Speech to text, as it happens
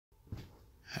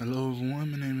Hello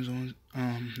everyone, my name is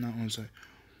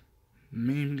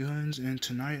Meme Guns, and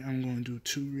tonight I'm going to do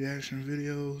 2 reaction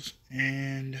videos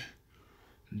and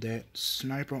that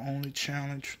sniper only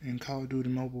challenge in Call of Duty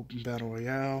Mobile Battle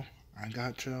Royale. I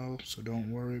got y'all, so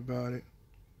don't worry about it.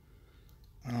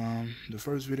 The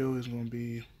first video is going to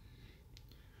be,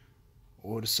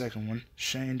 or the second one,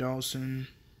 Shane Dawson,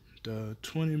 the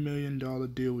 $20 million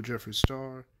deal with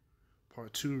Jeffree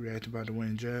part 2, reacted by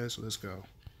Dwayne Jazz. So let's go.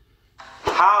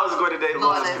 How is it going today?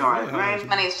 What's going on?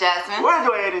 My name's Jasmine. We're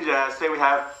Dwayne and Jazz. Today we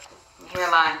have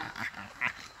hairline.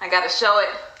 I gotta show it.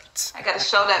 I gotta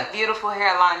show that beautiful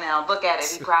hairline now. Look at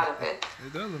it. Be proud of it.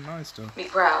 It does look nice though. Be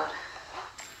proud.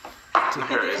 It's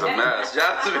a mess.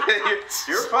 Jasmine,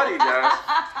 you're funny, Jazz.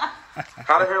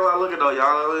 How the hairline looking though,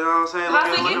 y'all? You know what I'm saying? But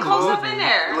I get close up in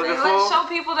there. Let's show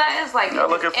people that it's like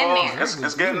looking in there.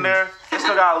 It's getting there. It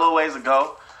still got a little ways to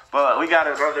go, but we got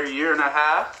another year and a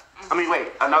half. I mean, wait,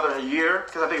 another year?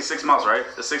 Because I think it's 6 months, right?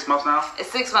 It's 6 months now?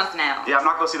 It's 6 months now. Yeah, I'm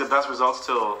not going to see the best results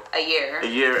till a year.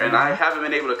 And I haven't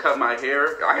been able to cut my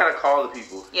hair. I got to call the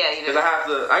people. Yeah, you do. Because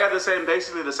I got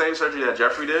basically the same surgery that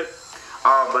Jeffree did,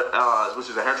 which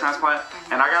is a hair transplant.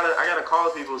 And I gotta call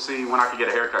the people to see when I can get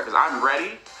a haircut. Because I'm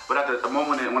ready, but at the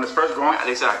moment when it's first growing,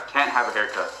 they said I can't have a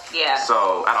haircut. Yeah.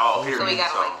 So, at all, period. So we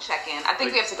gotta like check in. I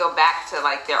think we have to go back to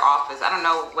like their office. I don't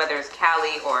know whether it's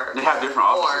Cali or they have different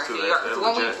offices too. New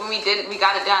York. When we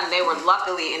got it done, they were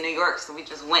luckily in New York, so we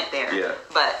just went there. Yeah.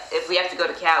 But if we have to go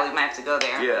to Cali, we might have to go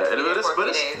there. Yeah,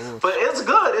 but it's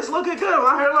good. It's looking good.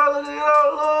 My hairline looking,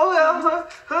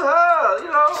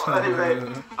 Anyway,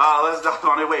 let's dive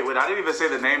on it. Wait, I didn't even say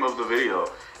the name of the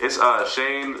video. It's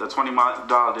Shane, the $20 million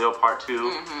deal, part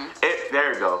 2.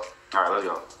 There you go. All right, let's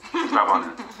go. Stop on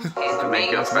it. Okay, the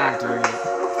makeup factory. I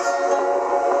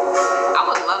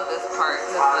would love this part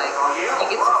because like you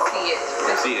get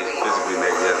to see it physically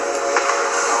made, yeah.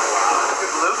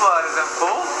 Blue blood is in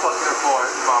full fucking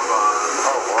force, Mamba.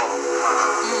 Oh, wow.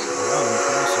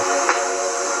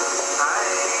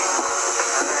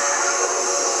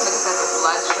 Look at the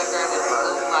blood sugar, the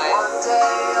blue light.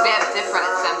 They have different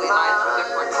assembly lines for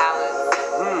different palettes.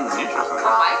 Interesting.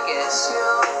 I like it.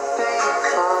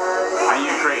 And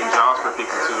you creating jobs for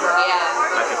people too. Yeah.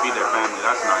 That can feed their family.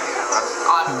 That's nice. That's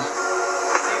awesome.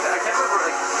 I can't remember,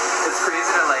 like, it's crazy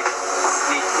to, like,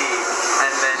 sneak peek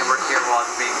and then we're here while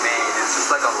it's being made. It's just,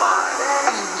 like, a lot.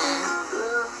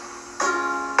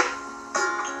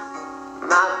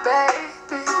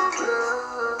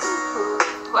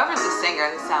 Whoever's the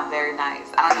singer, they sound very nice.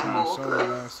 I don't know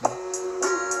who.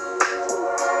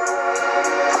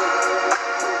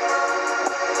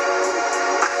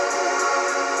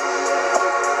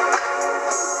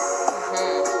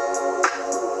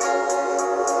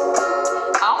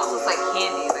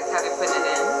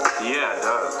 Yeah, it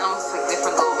does. Almost like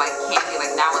different little like candy,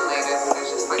 like now and later, so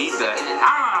there's just like eat that.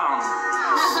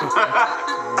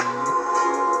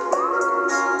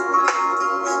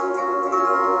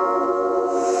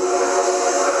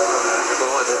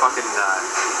 It's fucking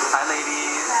nuts. Hi,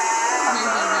 ladies.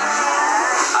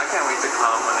 I can't wait to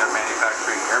come when they're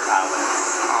manufacturing your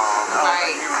palettes.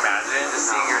 Right. Can you imagine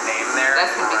just seeing your name there?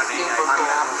 That's gonna be super cool.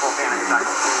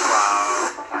 Wow.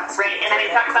 Right, and I mean,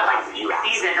 talk about like peak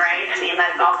season, right? I mean,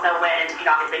 that's also when,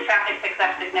 obviously traffic picks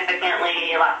up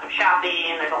significantly, lots of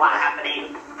shopping, there's a lot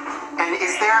happening. And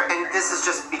and this is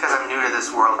just because I'm new to this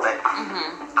world, but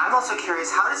I'm also curious,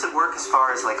 how does it work as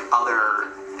far as like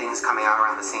other things coming out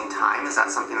around the same time? Is that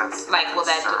something that's like, will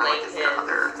that delay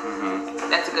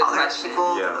him? That's a good question.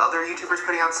 Other YouTubers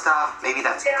putting out stuff, maybe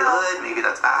that's good, maybe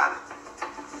that's bad.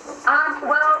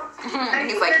 Well, I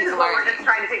think this is what we're just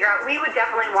trying to figure out. We would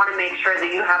definitely want to make sure that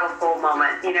you have a full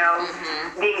moment, being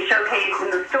showcased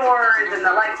in the stores, in the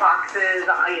light boxes,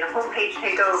 homepage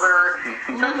takeover,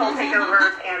 social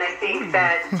takeovers, and I think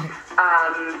that,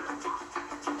 I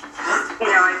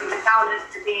think the challenge is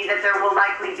to see that there will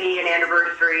likely be an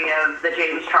anniversary of the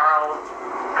James Charles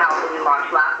house that we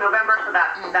launched last November, so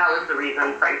that was the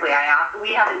reason, frankly, I asked.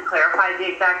 We haven't clarified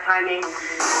the exact timing.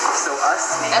 So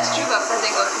that's true, but when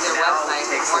they go to their website,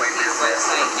 more to your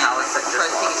website,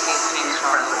 first thing is James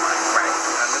Charles. Right,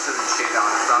 and this isn't shade on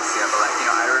Dawson, but like,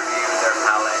 I reviewed their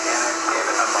palette and I gave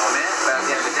it a moment, but at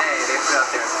the end of the day, they put it out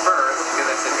there first because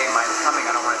I said, hey, mine's coming,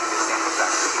 I don't want to do the same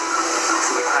exact thing.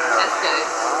 So we kind of that's good.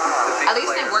 At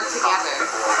least they work together,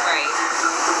 right?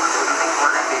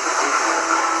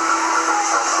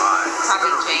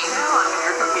 Probably James.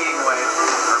 You're competing with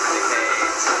Urban Decay,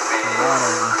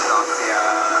 Doxia.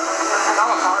 It's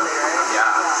all a holiday, right?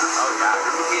 Yeah. Oh yeah.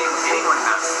 You're competing with anyone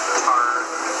that's Tart,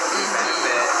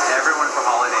 Benefit, everyone for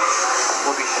holiday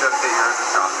will be shook that yours is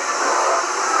dropping.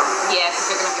 Yeah, because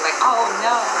they're gonna be like, oh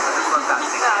no. I just love that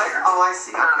thing. together. Oh, I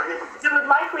see. Okay. It would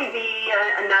likely be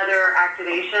another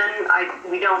activation.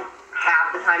 We don't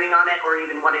have the timing on it or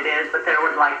even what it is, but there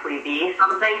would likely be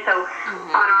something. So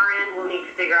on our end, we'll need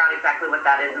to figure out exactly what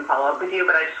that is and follow up with you,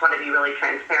 but I just want to be really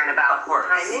transparent about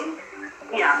timing.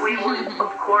 Yeah, we would,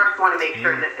 of course, want to make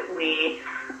sure that we,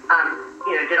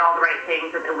 did all the right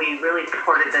things and that we really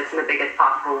supported this in the biggest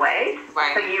possible way.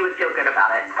 Right. So you would feel good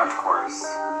about it. Of course.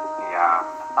 Yeah.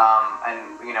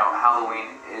 And,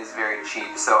 Halloween is very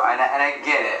cheap. So, and I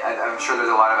get it. I'm sure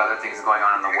there's a lot of other things going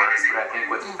on in the works, but I think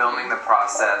with filming the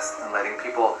process and letting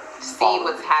people see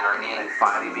what's happening and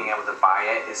finally being able to buy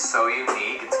it is so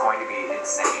unique. It's going to be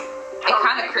insane. It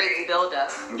kind of creates build-up.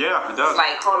 Yeah, it does.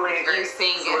 Like, you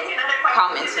seeing it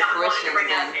come into fruition,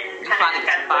 then you finally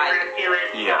get to buy it.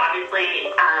 Yeah.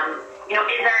 Obviously,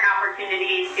 is there an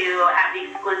opportunity to have the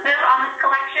exclusive on this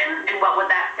collection? And what would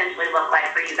that potentially look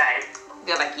like for you guys?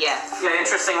 They're like, yes. Yeah,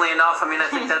 interestingly enough, I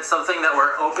think that's something that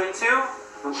we're open to.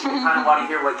 We kind of want to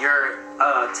hear what your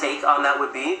take on that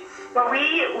would be. Well,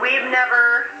 we've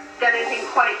never done anything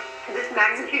quite to this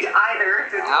magnitude either.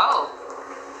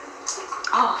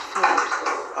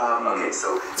 Okay,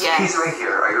 so these right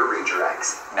here are your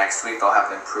redirects. Next week they'll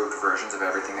have improved versions of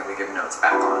everything that we give notes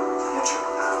back on.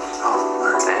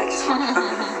 Thanks.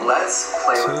 Let's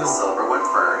play with the silver one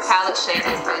first. Palette shade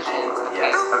and vision.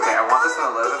 Yes. Okay, I want this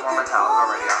one a little bit more metallic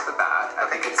already off the bat. I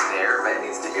think it's there, but it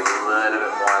needs to be a little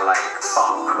bit more like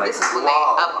funk. This is when they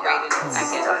upgraded it, I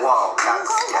guess. Whoa, that's,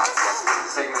 yes.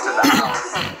 Signature the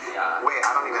house. Yeah. Wait, I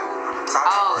don't even...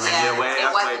 Oh, yeah.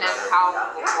 It wasn't as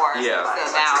powerful before. Yeah. So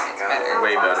now it's better.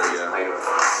 Way better, yeah.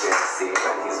 See,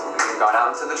 but he's gone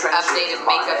out into the trenches. Updated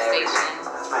makeup station.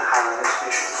 That's my highlighter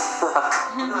station.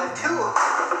 No, two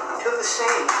of the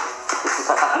same.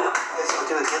 Yes,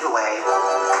 we'll do a giveaway.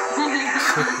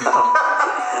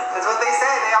 That's what they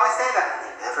say. They always say that.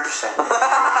 Never say that.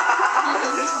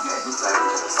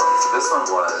 So this one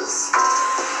was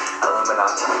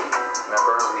Illuminati.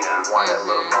 Remember, we wanted a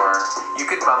little more. You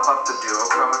could bump up the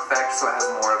duochrome effect so it has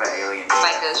more of an alien shade.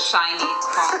 Like a shiny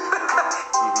chrome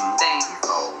thing.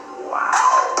 Oh, wow.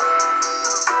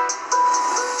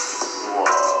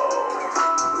 Whoa.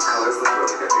 The colors look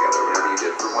really good together. Whatever you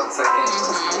did for 1 second.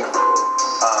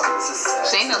 This is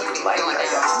Shane knows what he's doing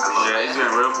now. Yeah, he's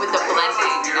doing real. With the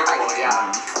blending and everything.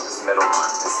 Yeah. This middle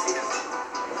one is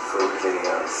food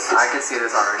videos. I could see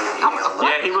this already being a look.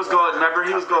 Yeah, he was going. Remember,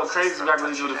 he was going crazy back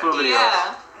when he was doing the food videos.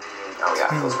 Yeah. Oh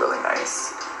yeah, it feels really nice.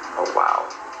 Oh wow.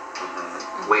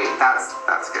 Wait, that's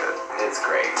good. It's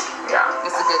great. Yeah.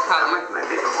 It's a good color. My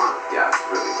favorite one. Yeah, it's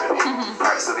really pretty.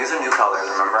 Alright, so these are new colors,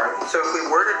 remember? So if we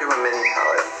were to do a mini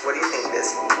palette, what do you think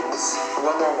this means?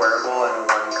 One more wearable and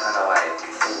one kind of like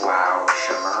wow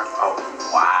shimmer. Oh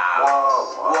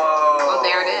wow. Whoa. Oh,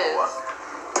 there it is.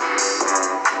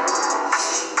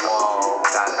 Whoa.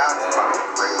 That's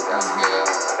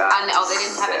I know they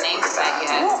didn't have a name for that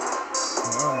yet.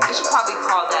 They should probably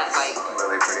call that like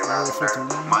really pretty lavender.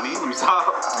 Money? Let me stop.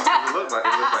 It looked like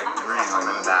green.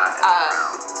 Like that.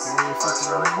 That's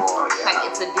really cool. Yeah. like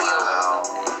it's a deal or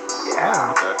something.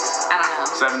 Yeah. Okay. I don't know.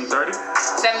 70-30?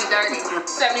 70-30.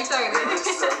 70-30. It's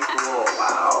so cool.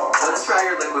 Wow. Let's try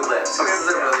your liquid lips. This is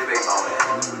a really big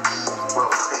moment.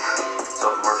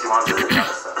 So, or if you want to do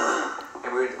other stuff.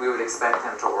 And we would expect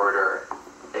him to order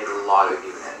a lot of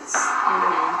units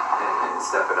and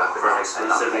step it up and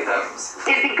exclusive games.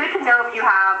 It'd be good to know if you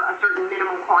have a certain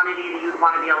minimum quantity that you would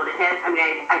want to be able to hit. I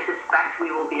mean, I suspect we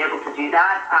will be able to do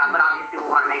that, but obviously we'll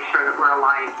want to make sure that we're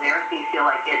aligned there so you feel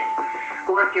like it's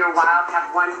worth your while to have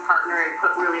one partner and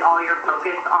put really all your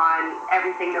focus on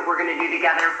everything that we're going to do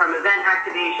together, from event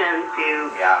activation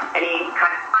to any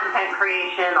kind of content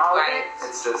creation, all of it.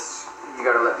 It's just, you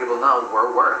got to let people know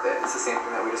we're worth it. It's the same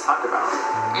thing that we just talked about.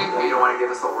 You don't want to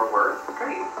give us what we're worth?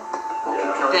 Great. We'll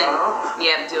keep killing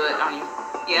Then, it. do it on you.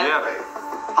 Yeah.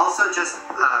 Also, just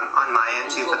on my end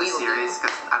too for the series,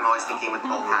 because I'm always thinking with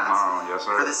both hats. Yes,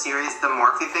 sir. For the series, the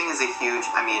Morphe thing is a huge.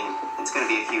 I mean, it's going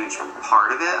to be a huge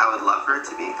part of it. I would love for it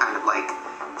to be kind of like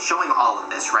showing all of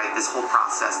this, right? This whole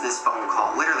process, this phone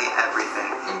call, literally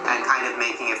everything, and kind of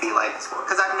making it be like,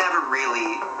 because I've never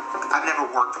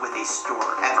worked with a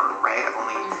store ever, right?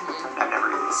 I've never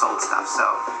even sold stuff, so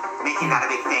making that a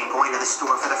big thing, going to the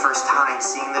store for the first time,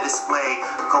 seeing the display,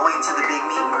 going to the big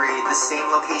meet and greet, the same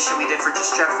location we did for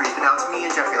just Jeffree, but now it's me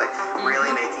and Jeffree, like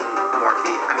really making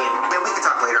Morphe. I mean, we could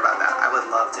talk later about that. I would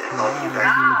love to involve you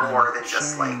guys more than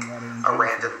just like a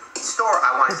random store.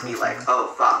 I want it to be like,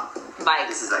 oh fuck,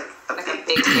 Like, this is like a a big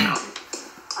big thing.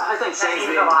 I think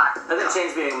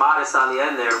Shane's being modest on the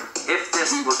end there. If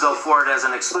this would go forward as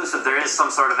an exclusive, there is some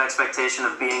sort of expectation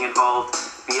of being involved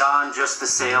beyond just the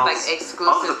sales Like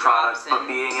exclusive of the product, drops but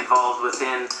being involved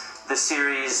within the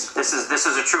series. This is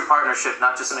a true partnership,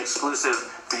 not just an exclusive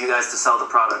for you guys to sell the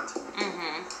product.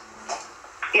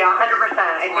 Yeah, 100%.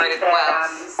 I think that,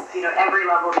 every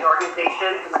level of the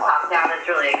organization from the top down is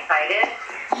really excited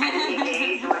and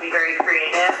engaged and would be very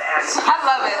creative. And I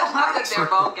love it. I love that they're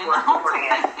Vulcan. supporting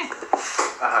it.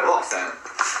 100%.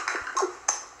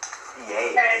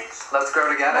 Yay. Let's grow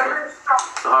together.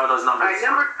 So how are those All numbers? right,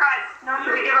 number 5.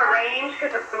 Should we give a range?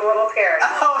 Because I'm a little scared.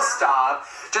 Oh, stop.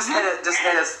 Just hit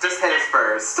us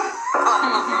first. Get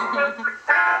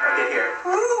here.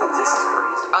 This is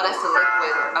crazy. Oh, that's the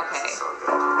liquid. Okay.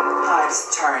 I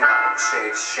just turned on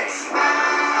shade Shane.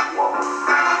 Whoa.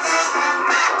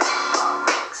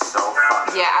 So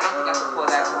fun. Yeah, I don't think I can pull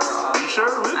that color off. You sure?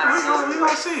 We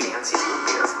gonna see. Fancy root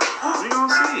beer. We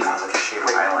gonna see. Look at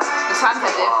Shaver Island. The times I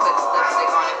did put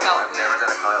lipstick on, it felt I've never weird.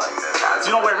 done a color like this.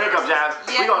 You don't wear makeup, Jazz.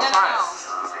 Yeah, We gonna try it.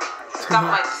 Stuff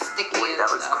like sticky and That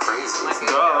was stuff. crazy. Like,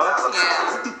 Duh.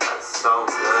 yeah. That's so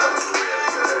good. Really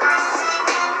good.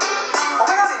 Oh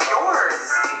my god, it's yours!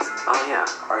 Oh yeah.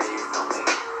 Are you filming?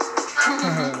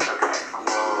 Okay.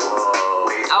 Whoa.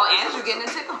 Wait. Oh, Andrew getting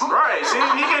it tickled. Right. See,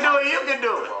 he can do it. You can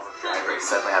do it. We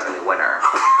suddenly have a new winner.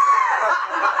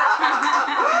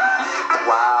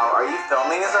 Wow, are you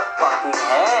filming as a fucking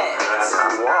head?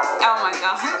 Whoa. Oh my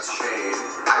god. That's shade.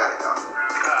 I gotta go.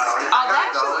 Oh,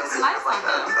 that actually looks nice on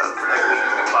him. Like we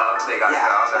in the club, they gotta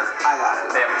go. I got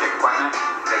it. They have a ticket appointment.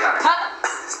 They gotta go.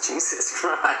 Jesus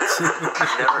Christ.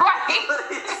 Never. Right.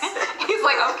 He's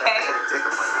like, okay.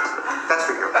 That's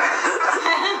for your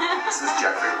This is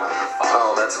Jeffree.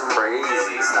 Oh, that's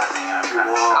crazy.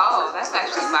 Oh, that's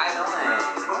actually vital.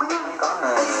 Oh my god,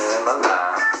 I love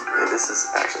that. Yeah, this is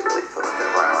actually really filling the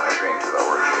right on a dream to the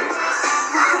orgy.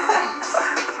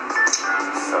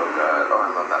 So good. Oh, I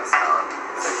love that sound.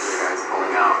 It's like you guys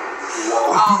pulling out.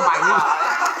 Whoa. Oh my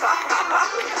god.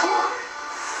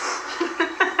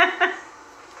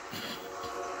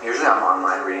 Usually I'm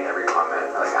online reading every comment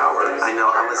for like hours. I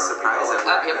know, I was surprised at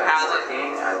Up your palate.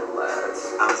 I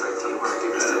was like, do you want to do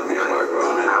this to me?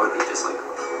 I would be just like,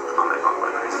 on my phone when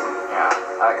I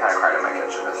Yeah, I kind of cried in my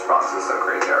kitchen. His response was so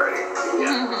crazy already.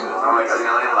 Yeah. I'm like, a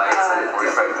million likes in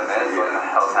 45 minutes? What the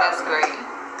hell's That's happening? great.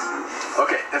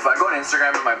 Okay, if I go on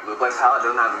Instagram and my blue play palette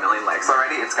doesn't have a million likes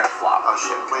already, it's gonna flop. Oh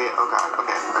shit, wait, oh god,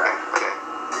 okay.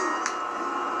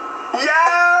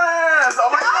 Yes! Oh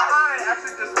my god! It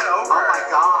actually just went over. Oh my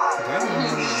god.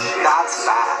 That's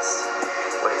fast.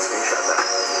 Wait, screenshot that.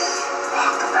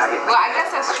 Well, I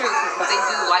guess that's true because they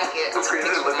do like it on the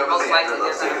picture. And most likely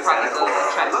they're going to probably go and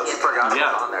try to get it.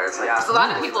 Yeah. On there. It's like, Because a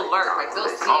lot of people lurk. Like they'll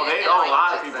see Oh, it they- and oh, a like lot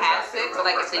of just people pass it. But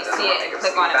like if they see it and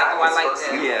click on it, like, oh, I like this.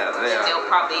 Yeah. Then they'll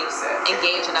probably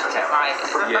engage enough to buy it.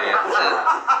 Yeah.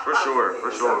 For sure.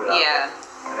 Yeah.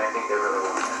 and I think they really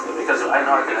want it. Because I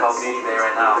know I could help eBay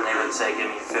right now and they would say, give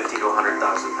me 50 to 100,000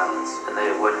 pounds. And they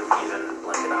wouldn't even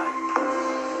blink an eye.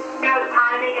 The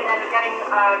timing and then getting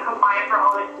compliant for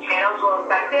all the channels will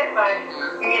affect it, but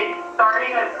you get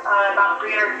starting with about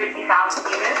 350,000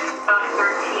 units, about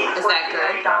 $13 Is that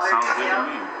good? Sounds good to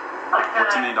me. Up to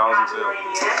 $14 in sales. 500,000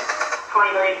 units,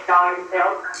 $20 million in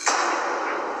sales.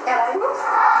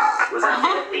 Was that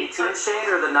the 18 shade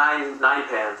or the 9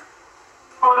 pan?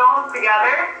 Hold all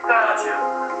together, so Gotcha.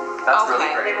 That's Okay.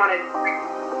 really they great. wanted.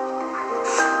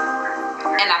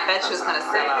 And I bet you it's going to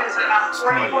sell out It's too. about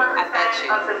 44% I bet you.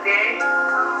 of the big.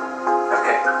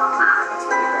 Okay. That's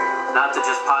really great. Not to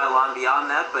just pile on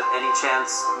beyond that, but any chance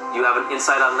you have an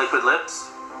insight on liquid lips?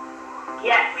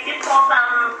 Yes, we just pulled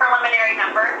some preliminary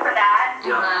numbers for that.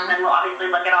 Yeah. Then we'll obviously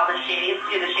look at all the shades,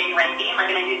 do the shade ranking. Like,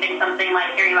 and I do think something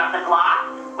like hearing about the gloss,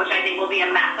 which I think will be a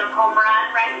massive home run,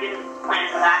 right? We didn't plan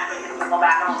for that, but we can go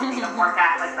back and see the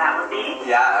forecast like that would be.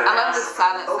 Yeah. I love the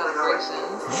silent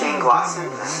celebrations. Shane Glosson.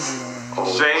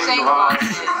 Shane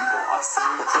Dawson.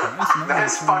 That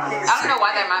is fucking I don't know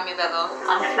why that reminded me of that though.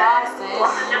 I'm flossing.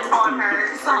 Well, it's just pulling her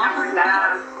numbers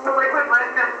that. The liquid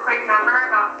list has a quick number,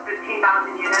 about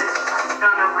 15,000 units.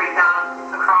 Don't know breakdown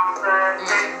across the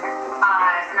six.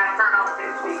 And that's for about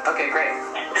 6 weeks. Okay, great.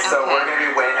 So we're going to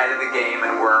be way ahead of the game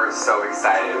and we're so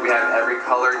excited. We have every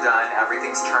color done,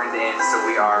 everything's turned in, so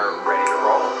we are ready to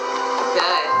roll.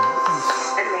 Good.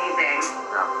 Amazing.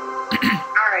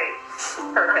 All right.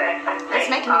 Perfect. It's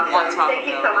making me want to talk Thank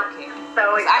you so about much. it. So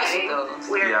I eat exciting. those.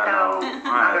 We're Yeah, I know. so.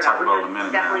 I gotta talk about it in a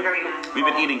minute, Definitely man. very. We've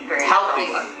been eating very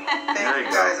healthy. Thank There you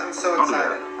you guys, go. I'm so Don't do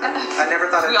excited. that. I never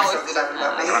thought I'd We be so always do excited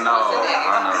that. about I this.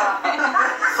 know.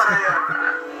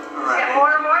 Get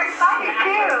more and more excited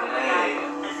too. Hey.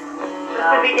 It's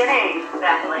the beginning.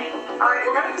 definitely. All right,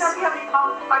 well, let us know if you have any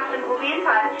follow-up questions. We'll be in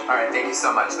touch. All right, thank you so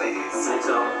much, ladies.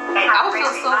 So, Hey, I have a would great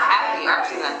feel so week. happy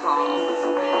after that call.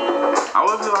 I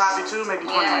would feel happy too, making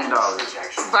 $20 million.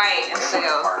 Right, and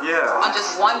sale. Yeah. On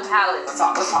just one pallet. Let's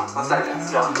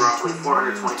digest. yeah, roughly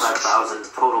 425,000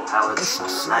 total pallets,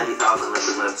 90,000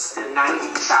 liquid lips,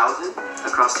 90,000?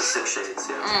 across the 6 shades.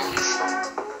 Yeah.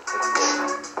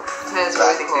 That is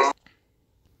really cool.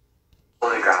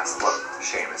 Fully grasp what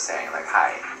Shane was saying. Like,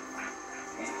 hi,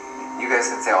 you guys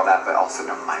can say all that, but also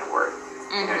know my worth.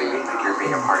 You know what I mean? Like, you're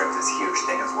being a part of this huge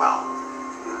thing as well.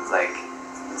 It's like,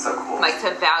 it's so cool. Like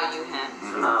to value him.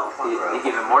 So now, the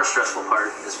even more stressful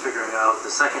part is figuring out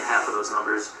the second half of those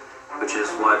numbers, which is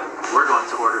what we're going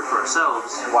to order for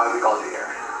ourselves. And why we called you here.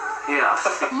 Yeah.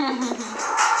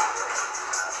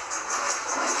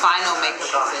 Final makeup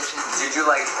decision. Did you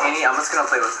like any? I'm just gonna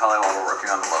play with color while we're working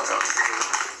on the logos.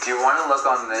 Do you want to look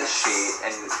on this sheet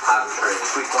and I'm sure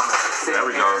tweak one with the There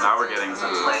we go. Now we're getting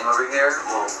I'm playing over here.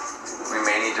 Well, we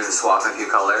may need to swap a few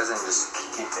colors and just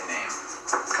keep the name.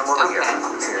 Come over here.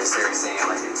 Seriously,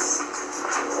 like it's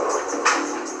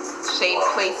Shade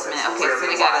placement. Okay, so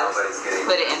we gotta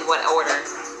put it in what order?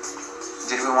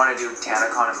 Did we want to do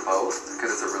Tanacon in both?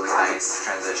 Because it's a really nice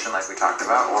transition like we talked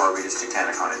about, or we just do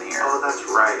Tanacon in here? Oh, that's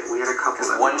right. We had a couple.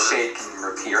 Because one shade can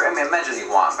repeat, I mean, imagine you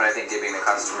want, but I think giving the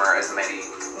customer as many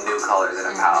new colors in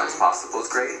a palette as possible is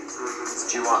great. So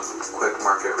do you want quick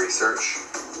market research?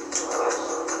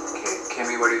 Okay,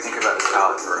 Kimmy, what do you think about this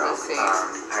palette for real? Let's see. How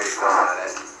do you feel about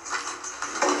it?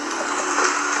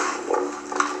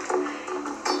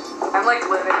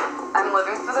 I'm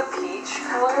living for the peach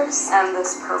colors and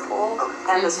this purple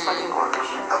and this fucking orange.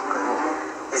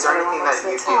 Okay. Is there anything that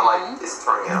you feel like is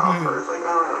throwing it off, or is like,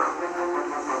 no?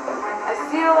 I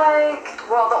feel like,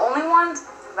 well, the only one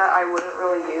that I wouldn't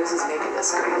really use is maybe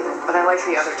this green, but I like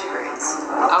the other two greens.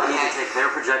 I need to take their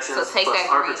projections So take plus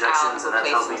that our green projections, out, and that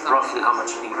replace tells me with something roughly how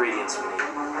much ingredients we need.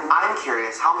 I'm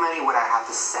curious, how many would I have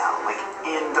to sell, like,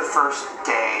 in the first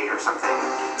day or something,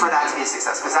 for that to be a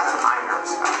success? Because that's what I'm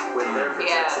nervous about. With their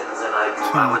projections, and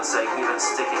I would say even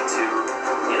sticking to,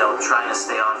 trying to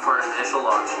stay on for an initial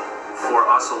launch, for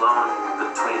us alone,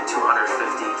 between 250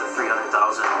 to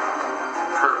 300,000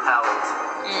 per pallet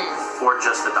for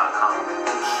just the .com.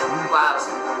 Wow.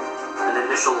 An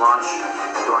initial launch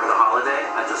during the holiday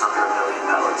at just under 1 million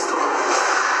pallets total.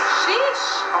 Sheesh.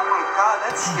 Oh my god,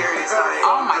 that's scary.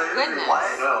 Oh my goodness.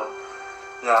 I know.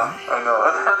 Yeah, I know.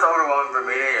 That's overwhelming for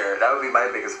me to hear. That would be my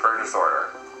biggest purchase order.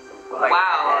 Like,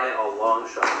 Wow. By a long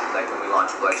shot. Like when we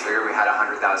launched Blood Sugar, we had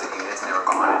 100,000 units and they were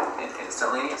gone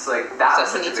instantly. So like that So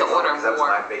was you such a need big to order launch, 'cause that was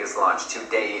more. my biggest launch to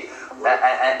date.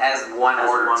 As one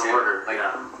order too. Like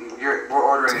we're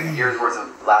ordering a year's worth of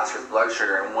last year's Blood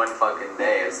Sugar in one fucking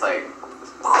day. It's like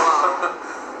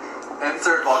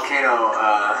insert volcano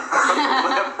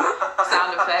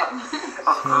Sound effect.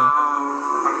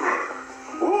 Okay.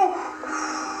 Ooh.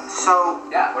 So,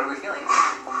 yeah, what are we feeling?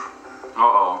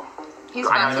 Uh-oh. He's I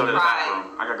about gotta go to to the cry. bathroom.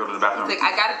 I gotta go to the bathroom. He's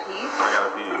like, I gotta pee. I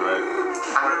gotta pee, right?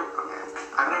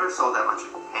 I've never sold that much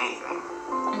of anything.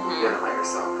 You don't let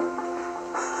yourself.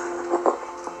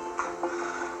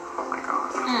 Oh my god.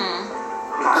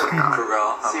 For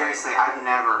real. Seriously, I've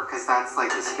never, because that's like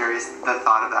the scariest, the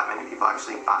thought of that many people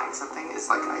actually buying something is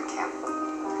like, I can't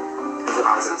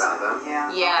process about it. them?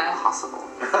 Yeah. Yeah. Impossible.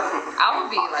 I would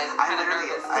be like I kind of literally,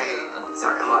 nervous too.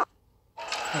 sorry, what?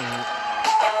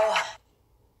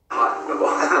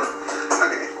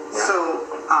 Okay, so,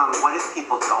 what if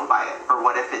people don't buy it? Or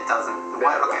what if it doesn't? Then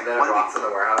What, okay, it what rocks in the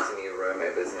warehouse and you ruin my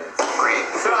business. Great.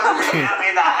 I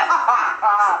mean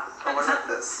that. What about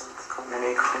this?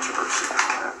 Any controversy about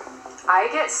that? I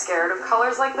get scared of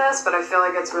colors like this, but I feel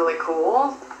like it's really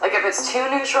cool. Like if it's too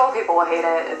neutral, people will hate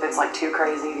it. If it's like too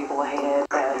crazy, people will hate it.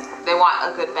 They want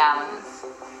a good balance.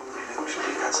 Maybe we should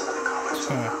do that some of the colors.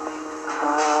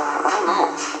 I don't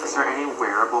know. Is there any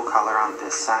wearable color on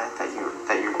this side that you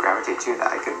gravitate to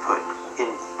that I could put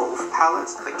in both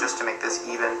palettes, like just to make this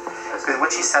even? Because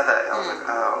when she said that, I was like,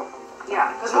 oh.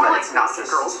 Yeah, because So more that like it's not basic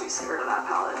just- girls be scared of that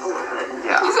palette a little bit.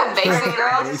 Yeah. He's a basic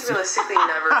girl. Just realistically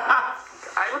never.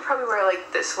 I would probably wear like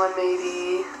this one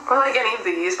maybe, or like any of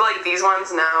these, but like these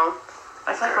ones now.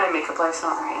 I feel like my makeup life's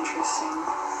not very interesting.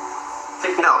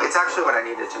 No, it's actually what I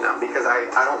needed to know, because I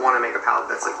don't want to make a palette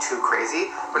that's like too crazy.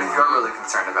 But if you're really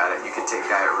concerned about it, you could take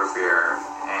Diet Root Beer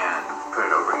and put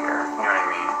it over here. You know what I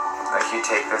mean? Like you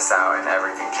take this out and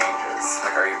everything changes.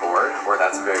 Like, are you bored? Or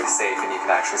that's very safe and you can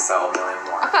actually sell 1 million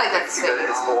more. I feel like that's Because safe.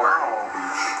 it's more.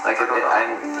 Like, and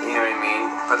you know what I mean?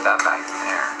 Put that back in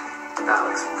there. That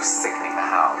looks sickening the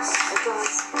house.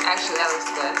 Actually, that looks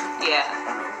good. Yeah.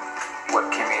 I mean, what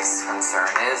Kimmy biggest concern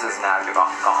is now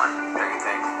gone, don't you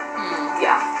think?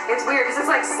 Yeah, it's weird because it's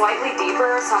like slightly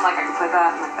deeper, so I'm like, I can put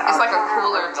that in like the It's outer like a corner,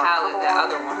 cooler or the palette, the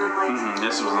other one. like,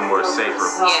 This was a more safer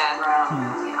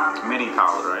Yeah. mini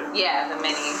palette, right? Yeah, the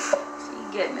mini.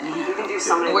 You getting it? You can do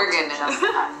so many. We're getting it.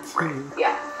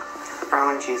 Yeah.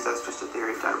 Brown and cheese, that's just a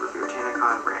theory. Diet review,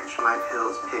 Botanicon, Branch, My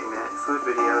Pills, Pigment, Food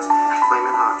Videos,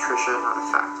 Flamin' Hot, Trisha, Not a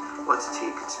Fact. What's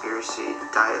Tea, Conspiracy,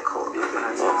 Diet Cold, Vegan,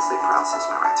 Sleep Paralysis,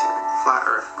 My Right Here. Flat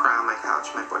Earth, Cry on My Couch,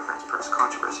 My Boyfriend's Purse,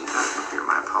 Controversy, Diet Review,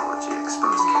 My Apology,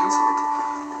 Exposed, Cancelled,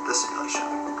 The Simulation.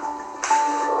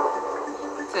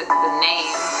 The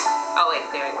name. Oh wait,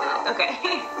 there it is. Okay.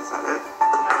 Is that it?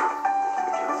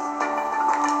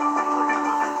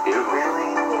 Beautiful.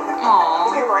 Really? Aww.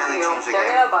 They love Really you. change the They're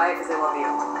game. gonna buy it because they love you.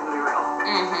 To be real.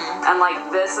 And like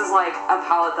this is like a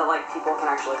palette that like people can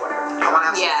actually wear. I want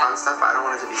to have Yeah. some fun stuff, but I don't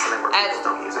want it to be something where As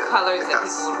people don't use it. colors that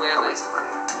That's people would wear, a like, waste of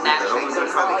money. naturally. Things that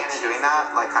are coming in and doing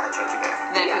that, like, kind of change the game.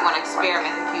 Then if you want to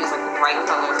experiment, if you use like the bright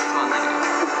colors, it's on there.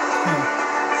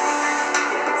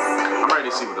 I'm ready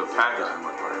to see what the packaging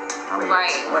looks like. I mean,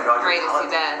 Right. Oh my god, Ready to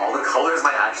see that. all the colors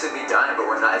might actually be done, but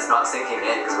it's not sinking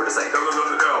in because we're just like, go, go, go,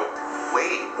 go, go.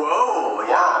 Wait. Whoa,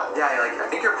 yeah. Wow. Yeah, like, I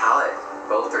think your palette,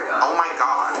 both are done. Oh my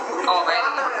god. Already.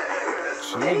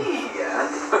 Hey.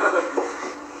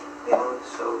 It looks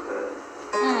so good.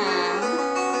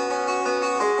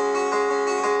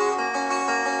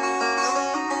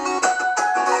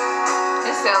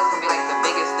 This sale's gonna be like the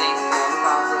biggest thing here,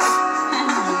 probably.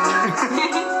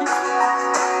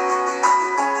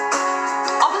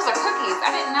 Oh, those are cookies. I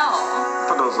didn't know.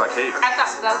 I thought those was like cake. I thought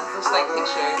that was just like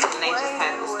pictures and they just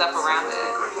had the stuff around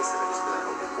it.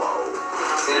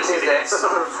 It's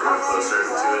closer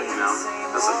to it, you know?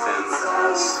 That's a thin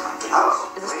ass.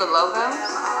 Oh. Is this the logo?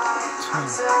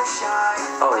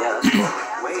 Oh, yeah, that's cool.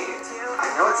 Wait. I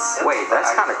know it's Wait,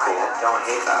 that's kind of cool. I don't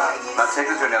hate that. Now take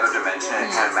it to another dimension and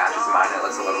it kind of matches mine. It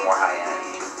looks a little more high end.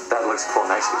 That looks cool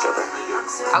next to each other.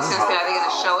 I was gonna say, are they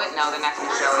gonna show it? No, they're not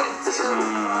gonna show it.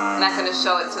 Not gonna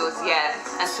show it to us yet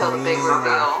until the big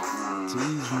reveal.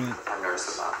 I'm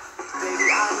nervous about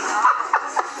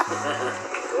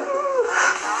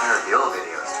I reveal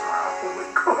videos tomorrow. Oh my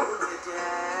god.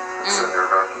 So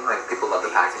nerve-wracking. Like, people love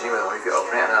the packaging, but if you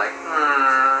open it and they're like,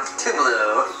 too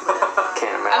blue.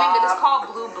 Can't I mean, imagine. but it's called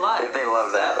Blue Blood. They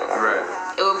love that. Right.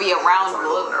 It would be around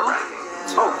blue.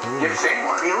 Oh, you've seen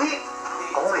one. Really?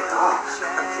 Oh my gosh.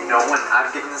 No one, I've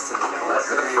given this to Noah.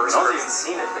 You're the first person.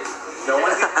 seen it, but No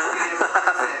one's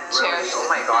Cherish Oh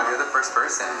it. my god, you're the first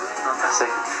person. Fantastic.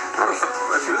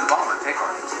 If you was a bomb, I'd pick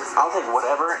one. I'll take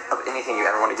whatever of anything you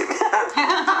ever want to give me. Yeah.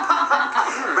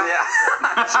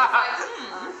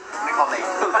 They call Nate.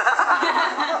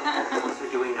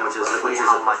 Do we know which is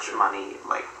how much money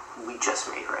like we just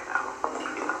made right now? You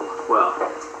know. well,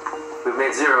 we've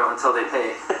made zero until they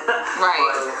pay.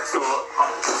 Right. So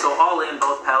all in,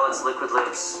 both palettes, liquid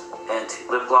lips and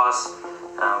lip gloss,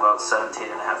 about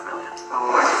 17.5 million.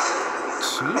 Oh my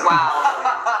goodness. Wow.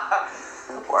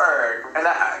 Word.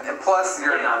 And plus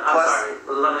your Hang on, I'm sorry.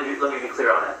 Let me be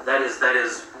clear on that. That is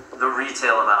the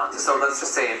retail amount. So let's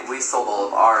just say if we sold all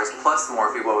of ours plus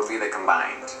more, what would be the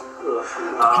combined?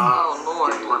 Oh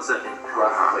Lord. Give me 1 second.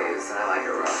 Rough, please. And I like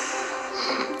it rough.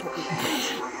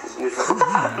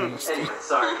 Anyway,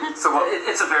 sorry. So what?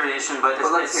 It's a variation, but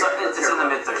it's in the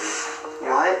mid-30s.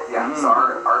 What? Yeah. So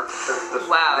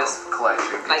Wow. this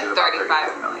collection could Like do about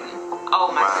 35 million.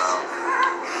 Oh my Wow.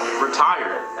 goodness.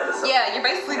 Retired. Yeah, you're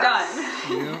basically done.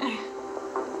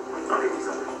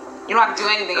 You don't have to do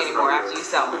anything anymore after you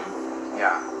sell them.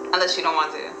 Yeah. Unless you don't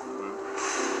want to.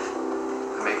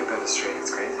 The makeup industry,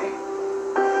 it's crazy.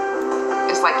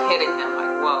 It's like hitting him,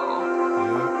 like, whoa.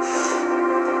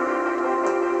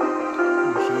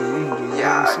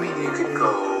 Yeah, I mean, you could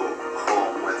go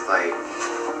home with like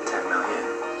 10 million.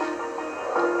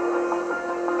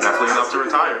 Definitely enough to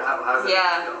retire. How does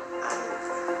Yeah. it go?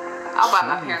 I'll buy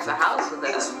my parents a house with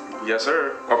that. Yes,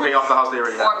 sir. Or pay off the house they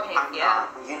already have. Or pay, yeah.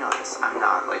 You know this. I'm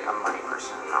not like a money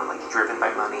person. I'm like driven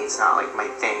by money. It's not like my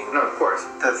thing. No, of course.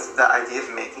 The idea of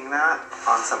making that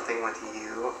on something with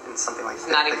you and something like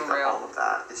that, not like even real. all of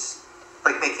that is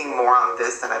like making more on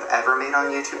this than I've ever made on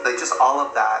YouTube. Like just all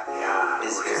of that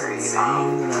is very.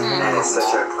 And it's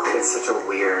such a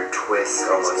weird twist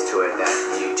almost to it that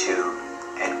YouTube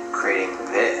and creating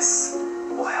this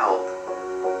will help.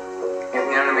 You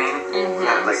know what I mean?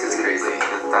 Yeah, like it's crazy. I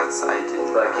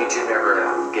didn't. Like YouTube never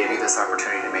gave you this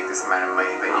opportunity to make this amount of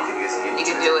money, but you could use YouTube You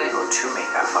could do it. to make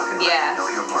that fucking money. Yeah. Know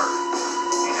your worth.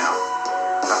 You know?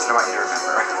 That's what I want you to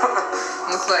remember.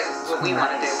 It's like what we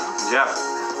want to do, Yeah.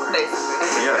 basically.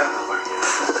 Yeah.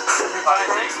 Alright,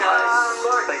 thanks guys.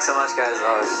 Thanks so much, guys.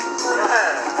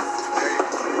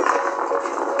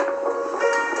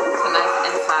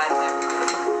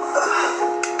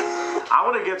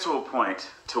 get to a point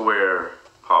to where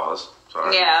pause.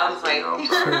 Sorry. Yeah, I was like,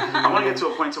 I want to get to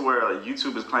a point to where like,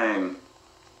 YouTube is playing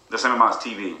the same amount as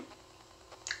TV.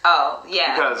 oh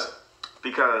yeah.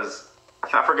 Because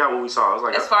I forgot what we saw. It was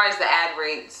like As far as the ad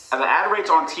rates. the ad rates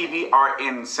on TV are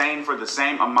insane for the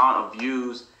same amount of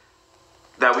views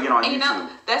that we get on And YouTube. you know,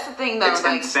 that's the thing though. It's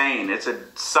like, insane. It's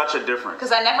such a difference.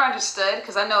 because I never understood.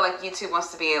 Because I know like YouTube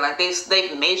wants to be like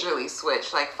they've majorly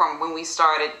switched like from when we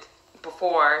started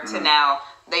before to now.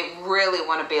 They really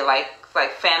want to be like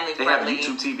family friendly. They have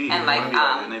YouTube TV and like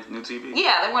new TV.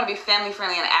 Yeah, they want to be family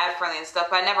friendly and ad friendly and stuff.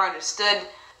 But I never understood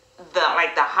the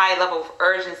high level of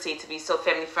urgency to be so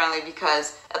family friendly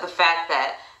because of the fact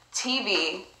that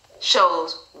TV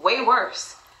shows way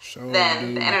worse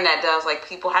than the internet does. Like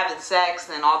people having sex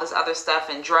and all this other stuff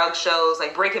and drug shows.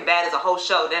 Like Breaking Bad is a whole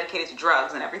show dedicated to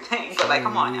drugs and everything. But like,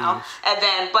 come on now. And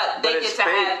then, but they get to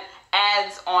have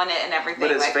ads on it and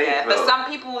everything like that. But some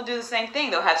people will do the same thing.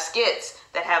 They'll have skits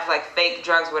that have like fake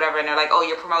drugs, whatever, and they're like, "Oh,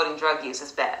 you're promoting drug use.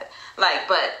 It's bad." Like,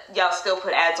 but y'all still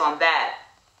put ads on that.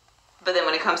 But then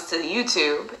when it comes to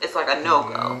YouTube, it's like a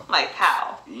no-go. Like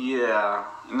how? Yeah.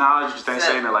 Now that you're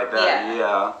saying it like that,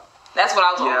 yeah. That's what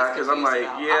I was always because I'm like,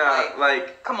 about.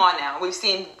 Like, come on now. We've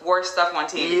seen worse stuff on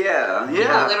TV. Yeah.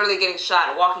 People literally getting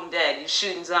shot. Walking Dead. You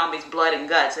shooting zombies, blood and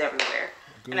guts everywhere.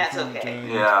 And that's okay.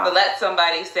 Yeah. But let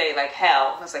somebody say like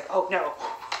hell. It's like, oh no.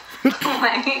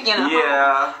 Like, you know.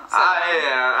 Yeah. So,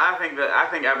 I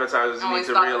think advertisers need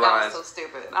to realize. So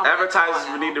stupid.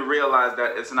 Advertisers need to realize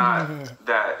that it's not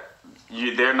that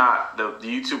they're not the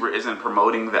YouTuber isn't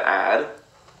promoting the ad.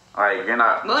 Like you're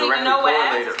not directly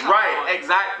correlated. Right,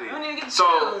 exactly. So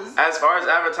as far as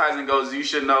advertising goes, you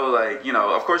should know, like, you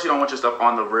know, of course you don't want your stuff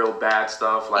on the real bad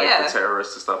stuff, like the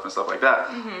terrorists and stuff like that.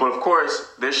 But of course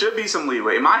there should be some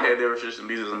leeway. In my head, there should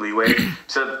be some leeway.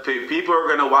 So people are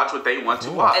gonna watch what they want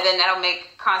to watch, and then that'll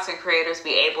make content creators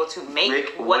be able to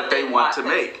make what they want to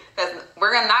make. Because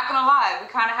we're not gonna lie, we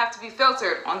kind of have to be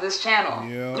filtered on this channel.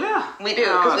 Yeah, we do.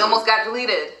 Because we almost got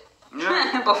deleted.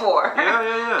 Before.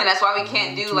 Yeah. And that's why we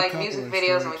can't do like music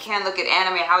videos and we can't look at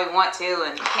anime how we want to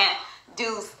and we can't do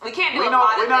a lot of things. We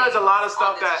know there's a lot of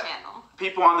stuff that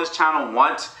people on this channel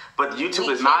want, but YouTube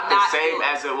is not the same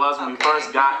as it was when we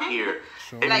first got here.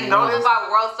 Like those of our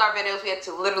World Star videos, we had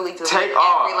to literally delete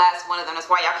every last one of them. That's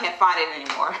why y'all can't find it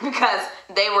anymore because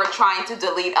they were trying to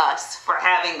delete us for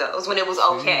having those when it was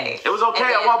okay. It was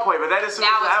okay at one point, but that is soon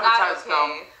as the advertisers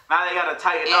come. Now they gotta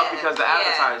tighten up because the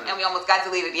advertisers. And we almost got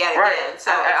deleted yet again.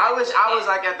 So I wish I was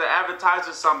like at the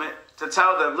advertiser summit to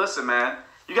tell them, listen, man,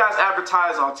 you guys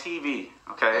advertise on TV,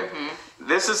 okay?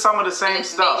 This is some of the same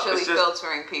stuff. It's just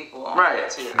filtering people.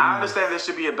 Right. I understand there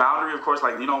should be a boundary, of course.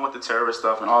 Like you don't want the terrorist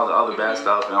stuff and all the other bad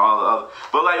stuff and all the other.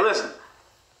 But like, listen,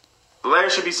 there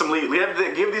should be some leeway. We have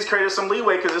to give these creators some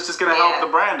leeway because it's just gonna help the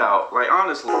brand out. Like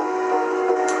honestly.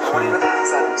 One of the things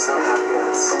that I'm so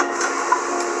happy is.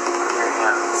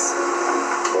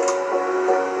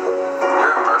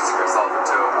 You're immersing yourself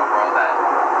into a world that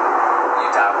you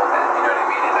dabbled in, you know what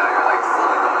I mean? And now you're like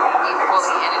fully going in. You're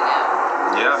fully in it now.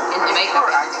 Yeah. In the makeup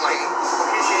industry.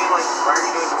 Appreciating like why are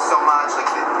you doing so much? Like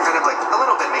kind of like a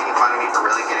little bit making fun of me for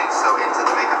really getting so into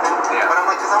the makeup industry. Yeah. But I'm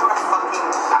like, because I want to fucking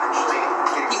actually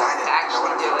get excited. To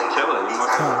actually do it. Kill it. You want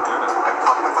to do it. I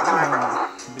pop my fucking eyebrows.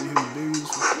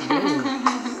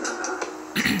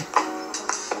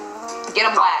 Get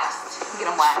them waxed. Get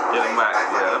them waxed. Get them waxed,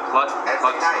 yeah. Plucks,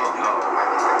 oh no.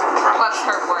 Plucks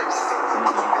hurt worse.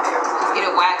 Just get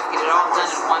it waxed, get it all done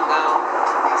in one go.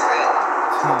 That's good.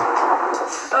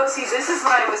 Oh, see, this is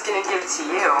what I was gonna give to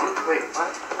you. Wait,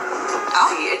 what?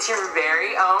 Oh. See, it's your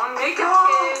very own makeup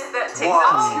kit that takes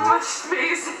up too much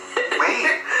space. Wait.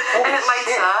 And it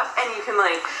lights up, and you can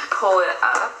like pull it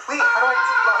up. Wait, how do I?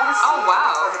 Oh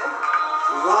wow.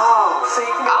 Whoa. So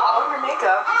you can do all of your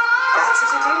makeup. That's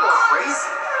your table. Crazy.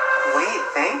 Wait,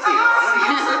 thank you. I'm gonna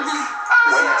use this.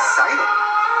 This is exciting.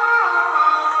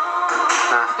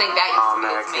 I think that used to be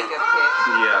his makeup kit.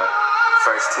 Yeah.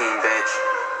 First team, bitch.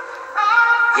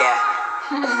 Yeah.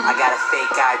 I got a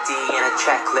fake ID and a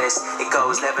checklist. It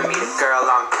goes, never meet a girl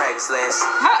on Craigslist.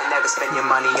 And never spend your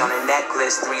money on a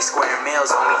necklace. 3 square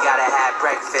meals when we gotta have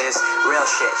breakfast. Real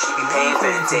shit, she be paying for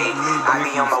the date. I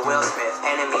be on my Will Smith,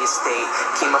 enemy estate.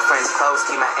 Keep my friends close,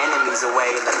 keep my enemies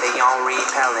away. Like they on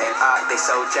repellent, they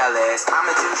so jealous.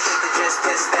 I'ma do shit to just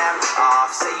piss them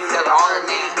off. Say you never heard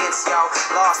me, it's yo.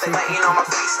 Lost, they letting on my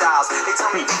freestyles. They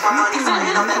tell me keep my money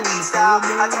frontin' on that beat style.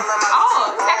 I tell them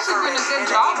it's actually doing a good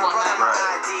job on that.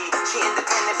 She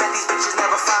independent, but these bitches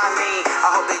never find me.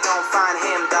 I hope they don't find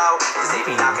him though, cause they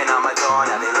be knocking on my door,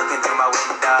 now they looking through my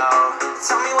window.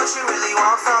 Tell me what you really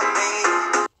want from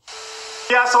me.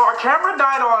 Yeah, so our camera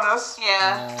died on us.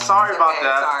 Yeah. Sorry about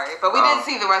that. Sorry, but we did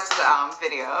see the rest of the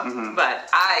video. But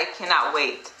I cannot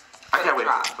wait. I can't wait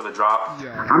for the drop.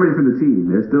 Yeah. I'm ready for the tea.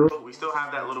 We still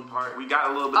have that little part. We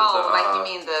got a little bit of the... like you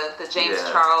mean the James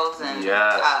Charles and...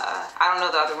 Yes. I don't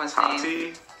know the other one's name.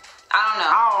 Tea? I don't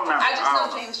know. I don't remember. I just know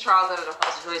James Charles out of the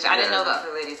whole situation. I didn't know the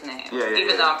other lady's name.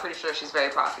 Even though I'm pretty sure she's very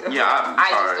popular. Yeah, I'm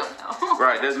I sorry. just don't know.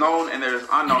 Right, there's known and there's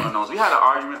unknown unknowns. We had an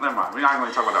argument. Never mind. We're not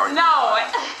going to talk about the argument. No.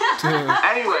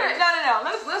 Anyway. No.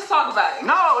 Let's talk about it.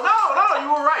 No. You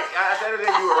were right. At the end of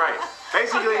the day, you were right.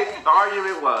 Basically, the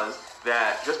argument was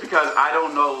that just because I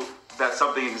don't know that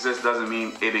something exists doesn't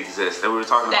mean it exists. And we were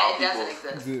talking about That people. it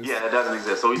doesn't exist. Yeah, it doesn't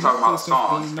exist. So we talking about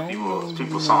songs,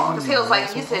 people's songs. He was like,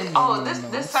 he said, oh,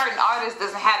 this certain artist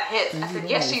doesn't have hits. I said,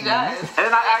 yes, she does. And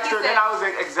then I asked her, then I was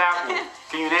like, example,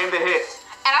 can you name the hits?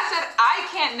 And I said, I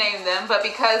can't name them, but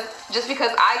just because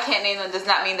I can't name them does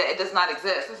not mean that it does not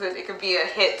exist. I said, it could be a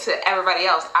hit to everybody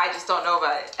else. I just don't know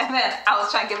about it. And then I was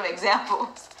trying to give them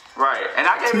examples. Right, and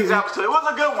I gave examples too. It was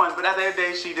a good one, but at the end of the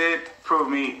day, she did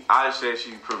prove me. I said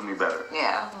she proved me better.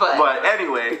 Yeah, but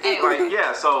anyway, like,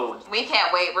 yeah. So we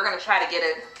can't wait. We're gonna try to get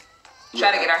it.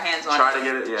 Try to get our hands on it. Try to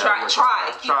get it. Yeah. Try.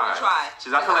 Keep on trying. I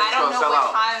feel like it's gonna sell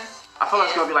out. I feel like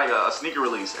it's gonna be like a sneaker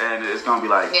release, and it's gonna be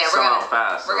like sell out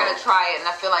fast. We're gonna try it, and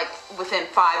I feel like within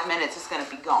 5 minutes it's gonna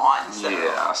be gone. So.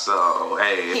 Yeah. So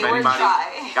hey, if anybody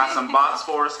got some bots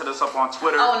for us, hit us up on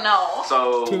Twitter. Oh no.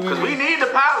 So because we need the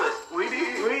palette, we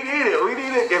need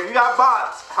it. If you got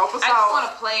bots, help us out. I just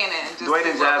want to play in it. And just Dwayne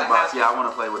and Jazz bots. Yeah, I want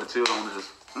to play with it too. I want to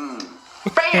just.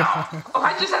 Bam! Oh,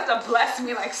 I just have to bless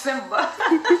me like Simba.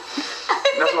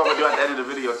 That's what I'm gonna do at the end of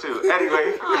the video too.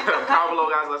 Anyway, comment below,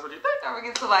 guys. Let's what you think. Don't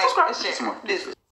forget to like and share.